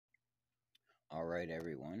Alright,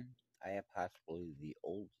 everyone. I have possibly the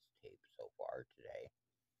oldest tape so far today.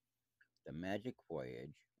 The Magic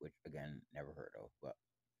Voyage, which again, never heard of, but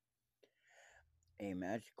a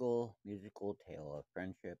magical musical tale of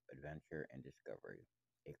friendship, adventure, and discovery.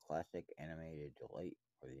 A classic animated delight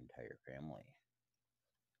for the entire family.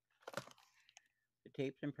 The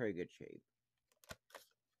tape's in pretty good shape.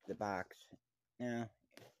 The box, yeah,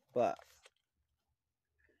 but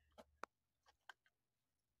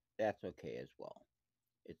that's okay as well.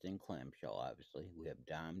 It's in clamshell, obviously. We have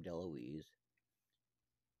Dom DeLuise,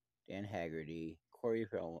 Dan Haggerty,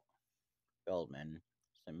 Feldman,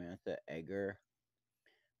 Samantha Egger,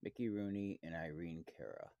 Mickey Rooney, and Irene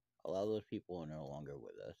Cara. A lot of those people are no longer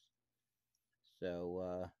with us.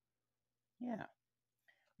 So, yeah.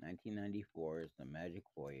 1994 is The Magic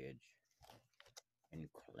Voyage in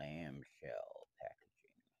clamshell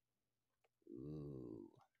packaging. Ooh.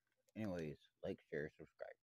 Anyways, like, share, subscribe.